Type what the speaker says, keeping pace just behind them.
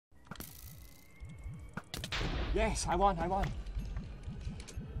Yes, I won. I won!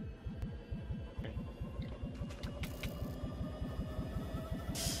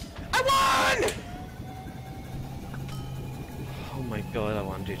 Oh my god, I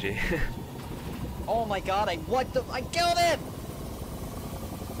won, GG. Oh my god, I killed him!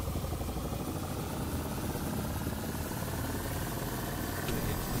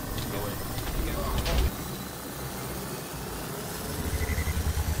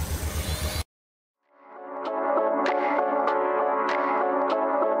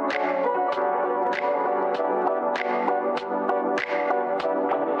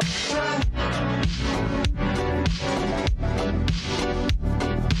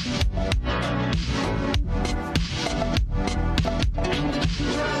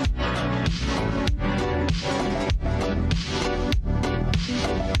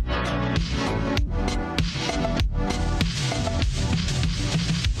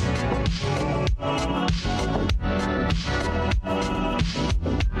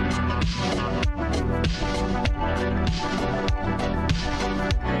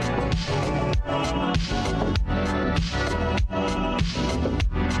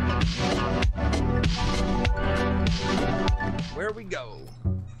 Where we go?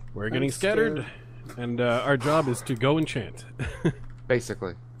 We're getting scattered, and our job is to go enchant.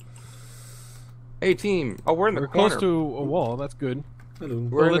 Basically. Hey team! Oh, we're in the corner. We're close to a wall. That's good. Hello.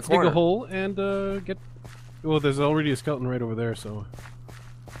 We're in let's the corner. dig a hole and get. Well, there's already a skeleton right over there, so.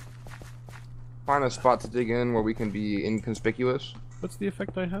 Find a spot to dig in where we can be inconspicuous. What's the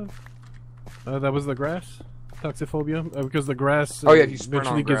effect I have? That was the grass, toxophobia, because the grass Oh yeah, if you sprint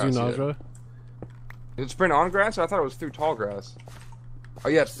eventually on gives grass, you nausea. Yeah. Is it sprint on grass? I thought it was through tall grass. Oh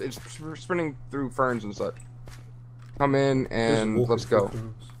yes, it's sprinting through ferns and such. Come in and let's go.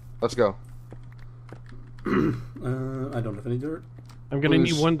 Let's go. I don't have any dirt. I'm gonna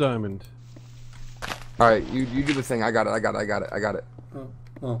need 1 diamond. Alright, you do the thing. I got it. Oh,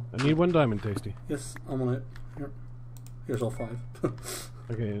 well. I need 1 diamond, Tasty. Yes, I'm on it. Here. Here's all 5.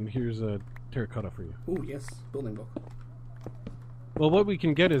 Okay, and here's a terracotta for you. Oh yes, building block. Well, what we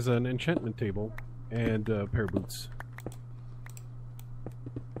can get is an enchantment table and a pair of boots.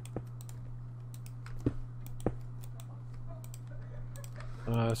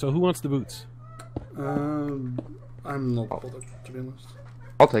 So who wants the boots? I'm not bothered, to be honest.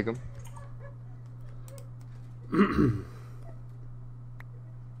 I'll take them.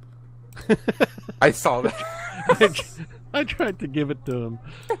 I saw that. I tried to give it to him.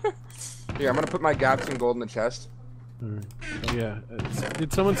 Here, I'm gonna put my gaps in gold in the chest. Alright. Oh, yeah.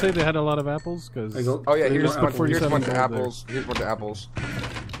 Did someone say they had a lot of apples? Cause oh yeah, here's a bunch of 47 apples. Here's a bunch of apples.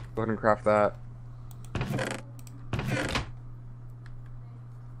 Go ahead and craft that.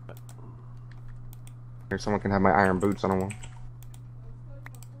 Here, someone can have my iron boots. I don't want.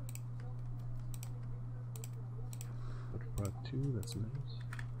 Brought 2. That's nice.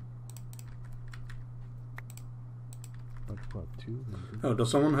 Brought 2. Oh,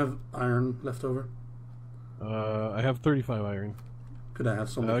 does someone have iron left over? I have 35 iron. Could I have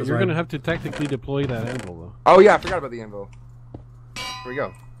some? You're gonna have to tactically deploy that anvil, though. Oh yeah, I forgot about the anvil. Here we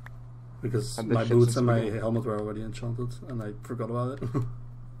go. Because my boots and my helmet were already enchanted, and I forgot about it.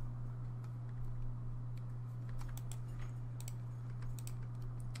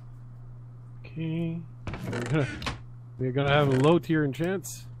 Okay. We're gonna have a low tier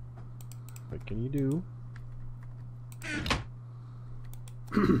enchants. What can you do?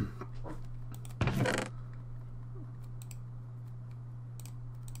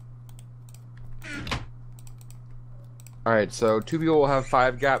 Alright, so 2 people will have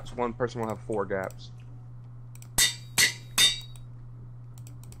 5 gaps, 1 person will have 4 gaps.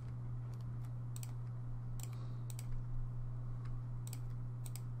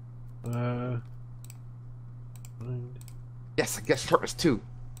 Yes, I guess sharpness 2.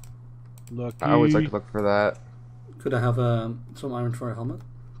 Lucky. I always like to look for that. Could I have some iron for a helmet,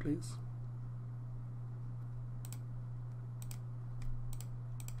 please?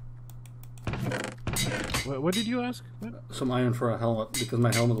 What did you ask? What? Some iron for a helmet, because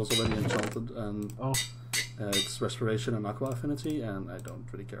my helmet was already enchanted, and oh. It's restoration and aqua affinity, and I don't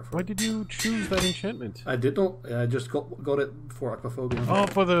really care for Why it. did you choose that enchantment? I did not. I just got it for aquaphobia. Oh,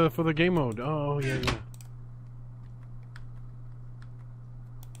 for the game mode. Oh, yeah, yeah.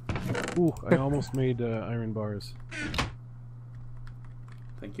 Ooh, I almost made iron bars.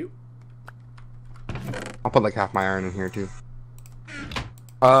 Thank you. I'll put like half my iron in here too.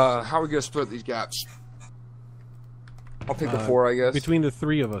 How are we gonna split these gaps? I'll take the 4, I guess. Between the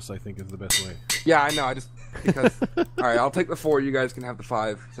 3 of us, I think is the best way. Yeah, I know. I just because. All right, I'll take the 4. You guys can have the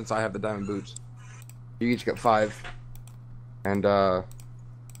 5 since I have the diamond boots. You each get 5, and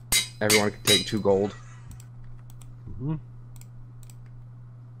everyone can take 2 gold. Hmm.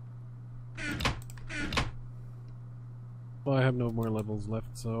 Well, I have no more levels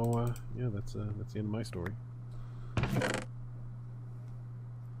left, so yeah, that's the end of my story.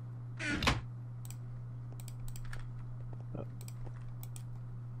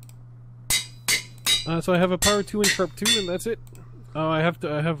 So I have a power 2 and sharp 2, and that's it. Oh, I have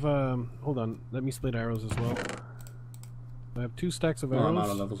hold on, let me split arrows as well. I have 2 stacks of arrows. I'm out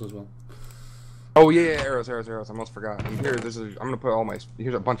of levels as well. Oh yeah, arrows. I almost forgot. And here, I'm gonna put all my.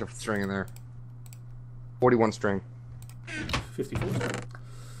 Here's a bunch of string in there. 41 string. 54 string.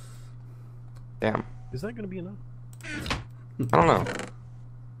 Damn. Is that gonna be enough? I don't know.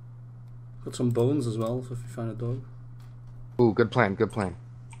 Got some bones as well, so if you find a dog. Ooh, good plan.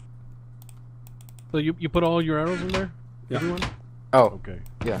 So you put all your arrows in there? Yeah. Everyone? Oh, Okay.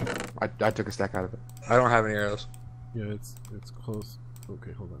 yeah. I took a stack out of it. I don't have any arrows. Yeah, it's close.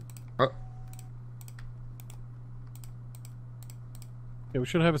 Okay, hold on. Oh. Yeah, we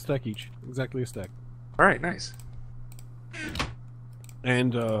should have a stack each. Exactly a stack. All right, nice.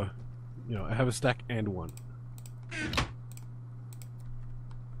 And you know, I have a stack and 1.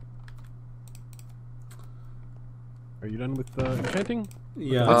 Are you done with enchanting?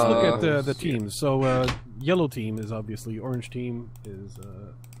 Yeah. Let's look at the teams. So yellow team is obviously, orange team is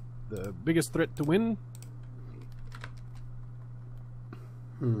the biggest threat to win.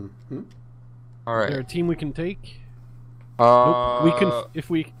 All right. Is there a team we can take? Nope. We can if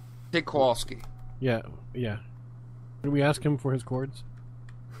we. Take Kowalski. Yeah. Can we ask him for his cords?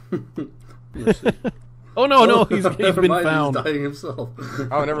 Oh no, he's Never been mind, found. He's dying himself.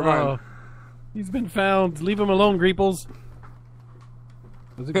 Oh, never mind. He's been found. Leave him alone, Greeples.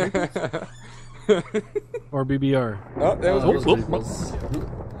 Was it Greeples? Or BBR? Oh, that was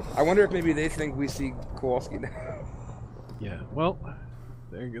Greeples. I wonder if maybe they think we see Kowalski now. Yeah. Well,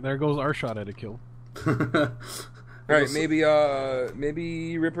 there goes our shot at a kill. Right,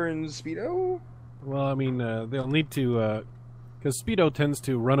 maybe Ripper and Speedo? Well, I mean, they'll need to, because Speedo tends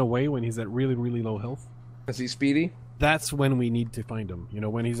to run away when he's at really, really low health. Is he speedy? That's when we need to find him. You know,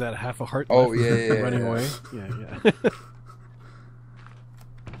 when he's at half a heart Oh, left, yeah, running yeah. away. Yeah.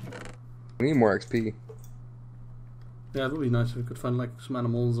 We need more XP. Yeah, it would be nice if we could find like some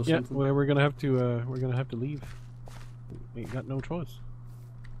animals or Yeah, something. well, we're gonna have to leave. We ain't got no choice.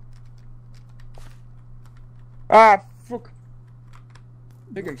 Ah, fuck.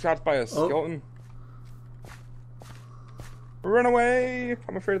 Taking shots by a skeleton. Run away!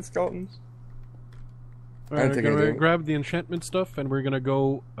 I'm afraid of skeletons. Alright, we're take gonna anything. grab the enchantment stuff, and we're gonna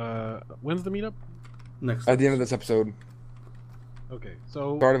go. When's the meetup? Next. At the end of this episode. Okay,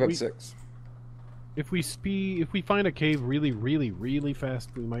 so Start at 6. if we find a cave really, really, really fast,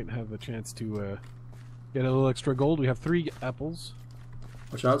 we might have a chance to get a little extra gold. We have 3 apples.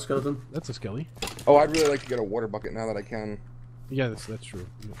 Watch out, skeleton. That's a skelly. Oh, I'd really like to get a water bucket now that I can. Yeah, that's true.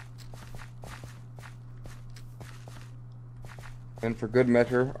 Yeah. And for good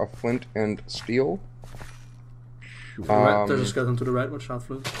measure, a flint and steel. To the right, there's a skeleton to the right. Watch out,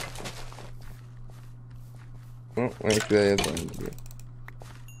 Flint. Oh, wait, there is.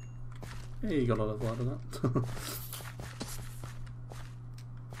 Hey, you got a lot of water that.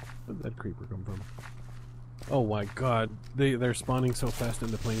 Where did that creeper come from? Oh my god, they're spawning so fast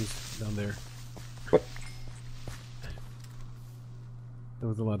in the plains down there. What? There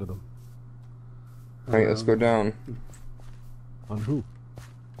was a lot of them. Alright, let's go down. On who?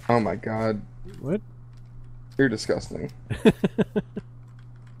 Oh my god. What? You're disgusting.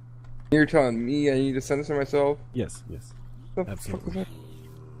 You're telling me I need to send this to myself? Yes. What the Absolutely. fuck was that?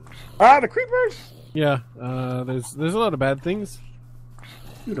 Ah, the creepers! Yeah, there's a lot of bad things.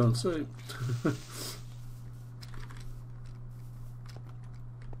 You don't say.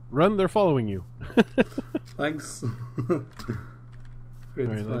 Run, they're following you. Thanks. Great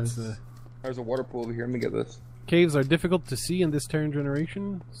Alright, advice. let's, There's a water pool over here. Let me get this. caves are difficult to see in this Terran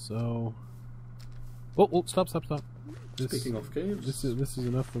generation, so... Oh, stop. Speaking of caves, This is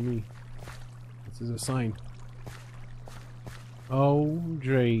enough for me. This is a sign. Oh,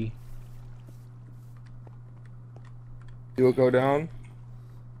 Dre. You will go down?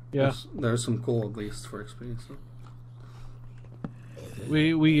 Yeah. there's some coal at least for XP. So.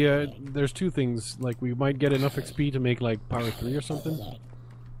 We there's 2 things. Like, we might get enough XP to make, like, power 3 or something.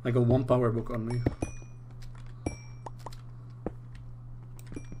 I got 1 power book on me.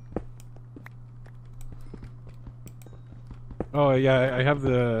 Oh, yeah, I have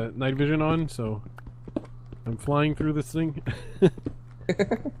the night vision on, so I'm flying through this thing.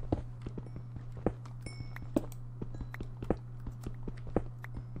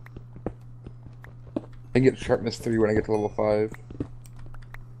 I get sharpness 3 when I get to level 5.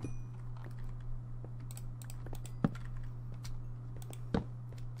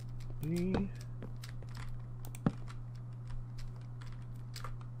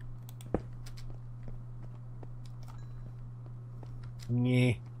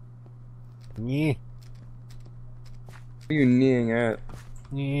 Yeah. Yeah. What are you kneeing at?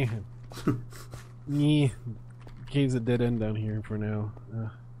 Yeah. Yeah. Cave's a dead end down here for now.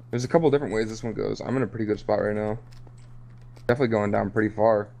 There's a couple different ways this one goes. I'm in a pretty good spot right now. Definitely going down pretty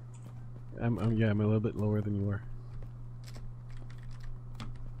far. I'm a little bit lower than you are.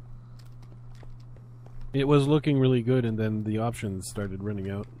 It was looking really good, and then the options started running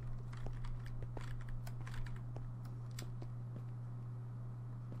out.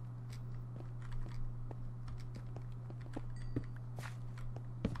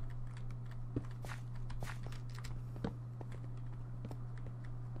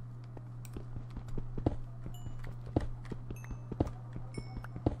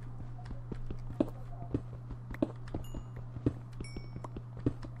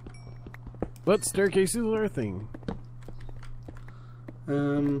 But staircases are a thing.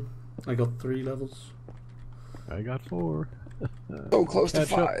 I got 3 levels. I got 4. So close to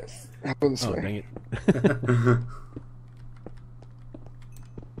Catch up. 5. I'll go this Oh, way. dang it.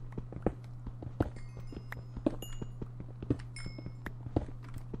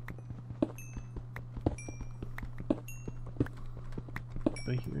 Did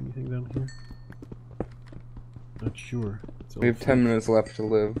I hear anything down here? Not sure. It's We have 10 minutes left to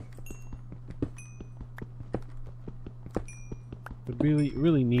live. Would be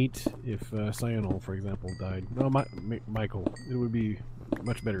really neat if Cyonal, for example, died. No, Michael. It would be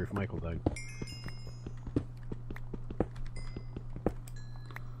much better if Michael died.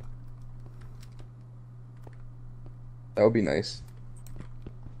 That would be nice.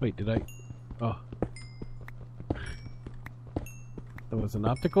 Wait, did I? Oh. That was an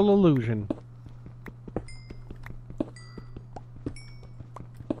optical illusion.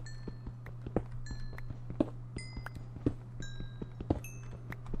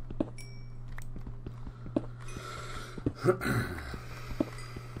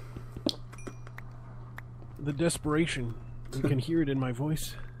 The desperation. You can hear it in my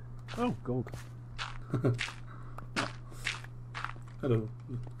voice. Oh, gold. Hello.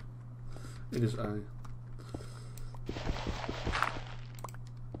 It is I.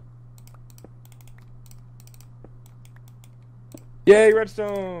 Yay,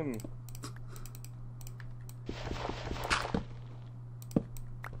 redstone!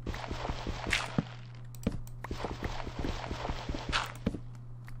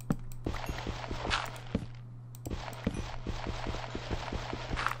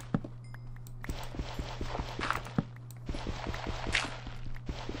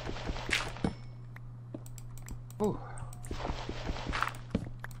 Ooh.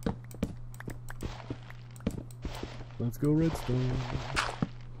 Let's go redstone.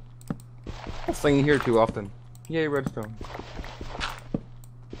 I'm slinging here too often. Yay, redstone.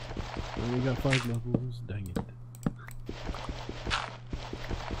 We got 5 levels. Dang it.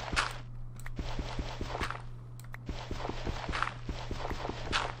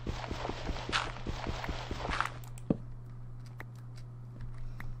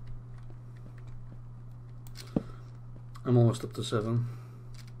 I'm almost up to 7.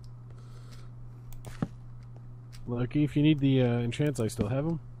 Lucky if you need the enchants, I still have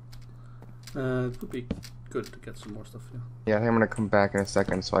them. It would be good to get some more stuff, yeah. Yeah, I think I'm gonna come back in a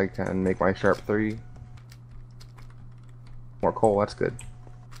second so I can make my sharp 3. More coal, that's good.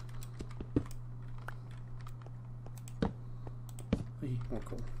 Hey, more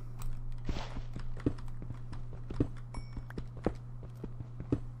coal.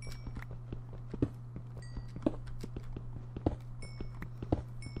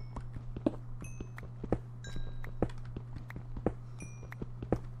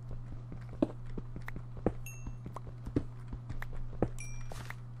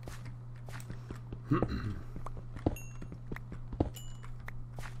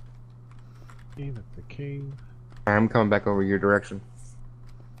 Okay, that's the cave. I'm coming back over your direction.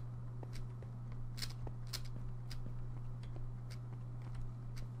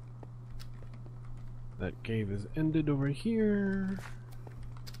 That cave is ended over here.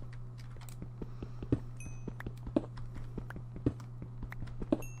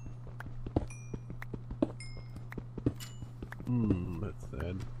 That's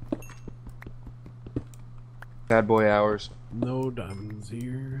sad. Bad boy hours. No diamonds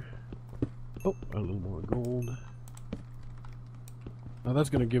here. Oh, a little more gold. Now that's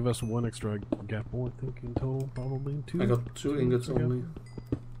gonna give us 1 extra gapple, I think, in total, probably 2. I got 2 ingots only.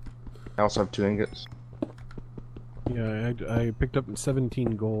 I also have 2 ingots. Yeah, I picked up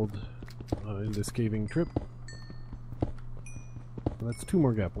 17 gold in this caving trip. So that's 2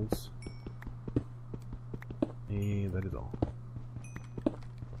 more gapples. And that is all.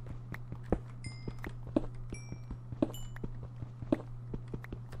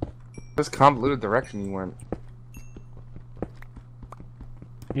 This convoluted direction you went.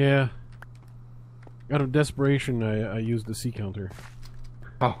 Yeah. Out of desperation, I used the C counter.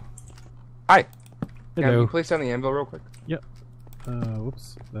 Oh. Hi. Can Hello. you place down the anvil real quick? Yep.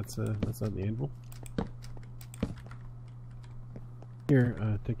 Whoops. That's not the anvil.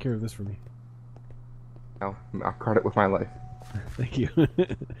 Here, take care of this for me. No, I'll guard it with my life. Thank you.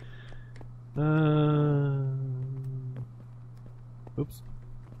 Oops.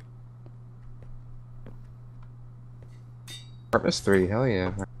 Purpose 3, hell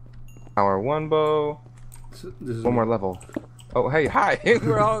yeah. Power 1 bow. One more level. Oh, hey, hi!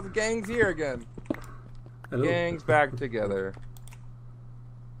 We're all the gang's here again. Hello. Gang's back together.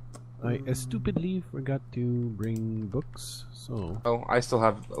 I stupidly forgot to bring books, so... Oh, I still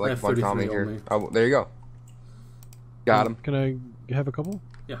have like I a have bunch on me 33 on here. me. Oh, there you go. Got him. Can I have a couple?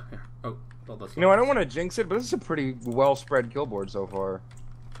 Yeah, here. Oh, well, that's You know, I don't want to jinx it, but this is a pretty well spread kill board so far.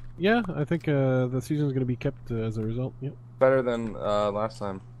 Yeah, I think the season's going to be kept as a result. Yep. Better than last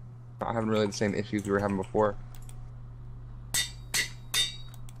time. Not having really the same issues we were having before.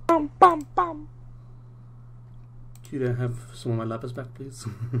 Bum, bum, bum. Could I have some of my lapis back, please?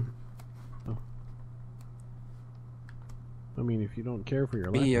 Oh. I mean, if you don't care for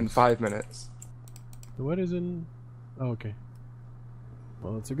your Me in lapis. 5 minutes. What is in... Oh, okay.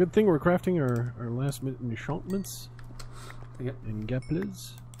 Well, it's a good thing we're crafting our last minute enchantments Yeah. and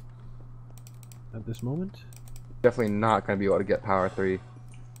gaplets at this moment. Definitely not going to be able to get power 3.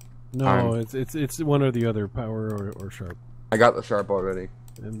 No, it's one or the other, power or sharp. I got the sharp already.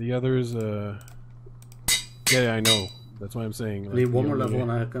 And the others, yeah, I know. That's why I'm saying. I Like, need one the more only- level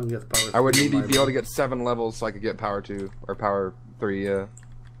and I can get power. I would 3 need on to my be able to bow. get 7 levels so I could get power 2 or power 3.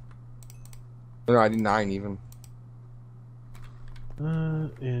 No, I need 9 even.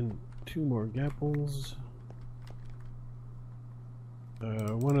 And 2 more gapples.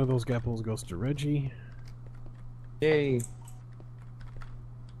 One of those gapples goes to Reggie. Yay.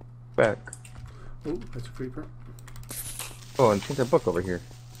 Back. Oh, that's a creeper. Oh, and change that book over here.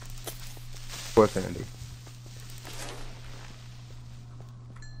 What's handy?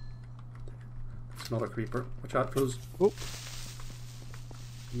 It's not a creeper. Watch out, close. Oh,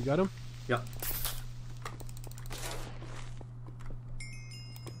 you got him? Yeah.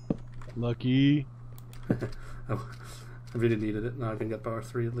 Lucky. Oh, I really needed it. Now I can get power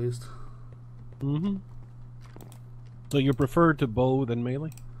 3 at least. Mm-hmm. So you prefer to bow than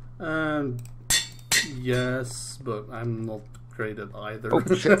melee? Yes, but I'm not great at either. Oh,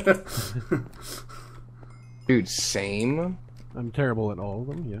 shit. Dude, same? I'm terrible at all of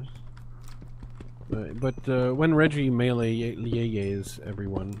them, yes. But when Reggie melee liays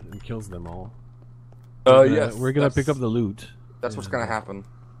everyone and kills them all, Yes. we're gonna pick up the loot. That's what's gonna happen.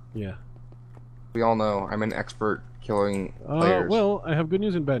 Yeah. We all know I'm an expert killing players. Well, I have good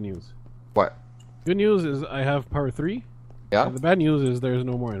news and bad news. What? Good news is I have power 3. Yeah? And the bad news is there's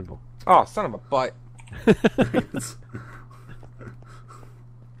no more anvil. Oh, son of a butt.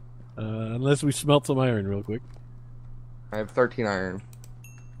 Unless we smelt some iron real quick. I have 13 iron.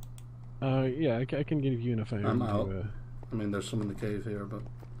 Yeah, I can give you enough iron. I'm to, out. I mean, there's some in the cave here, but...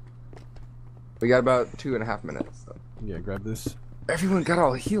 We got about 2.5 minutes. So. Yeah, grab this. Everyone got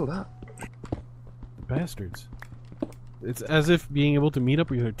all healed up. Bastards. It's as if being able to meet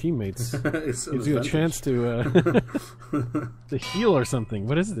up with your teammates It's an gives you a advantage. chance to to heal or something.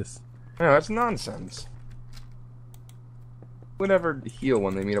 What is this? No, that's nonsense. Who would ever heal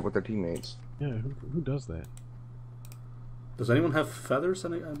when they meet up with their teammates? Yeah, who does that? Does anyone have feathers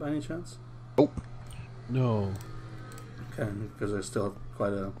by any chance? Oh, No. Okay, because I still have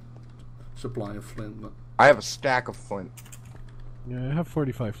quite a supply of flint. But... I have a stack of flint. Yeah, I have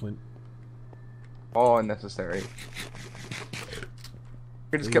 45 flint. All unnecessary.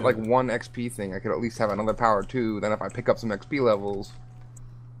 I could just get like 1 XP thing. I could at least have another power 2. Then if I pick up some XP levels,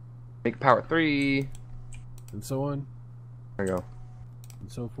 make power 3. And so on. There you go.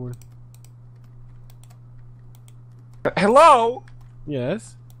 And so forth. Hello?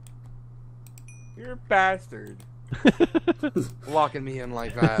 Yes? You're a bastard. Locking me in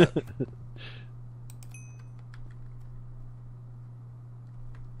like that.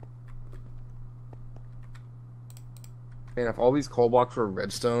 Man, if all these coal blocks were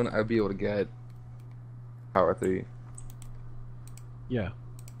redstone, I'd be able to get power 3. Yeah.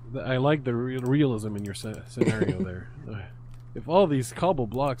 I like the realism in your scenario there. If all these cobble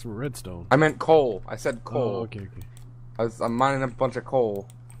blocks were redstone. I meant coal. I said coal. Oh, okay. I'm mining up a bunch of coal.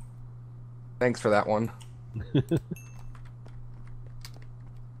 Thanks for that one.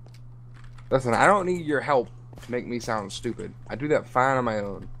 Listen, I don't need your help to make me sound stupid. I do that fine on my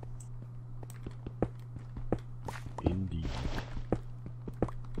own. Indeed.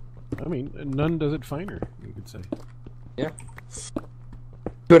 I mean, none does it finer, you could say. Yeah.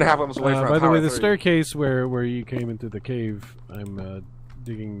 2.5 levels away from By the way, the 3. staircase where you came into the cave, I'm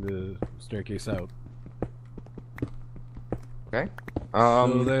digging the staircase out. Okay.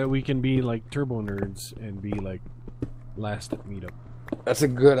 So that we can be like turbo nerds and be like last at meetup. That's a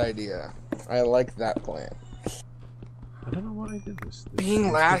good idea. I like that plan. I don't know why I did this.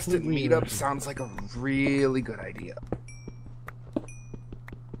 Being last at meetup sounds like a really good idea.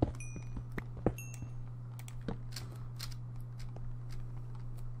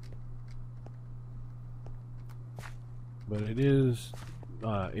 But it is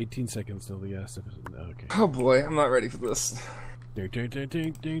 18 seconds till the last episode. Okay. Oh boy, I'm not ready for this. Sorry.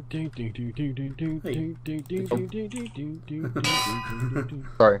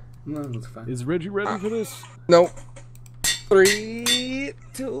 No, that's fine. Is Reggie ready for this? Nope. 3,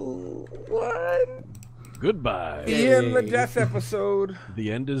 2, 1. Goodbye. In the death episode.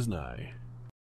 The end is nigh.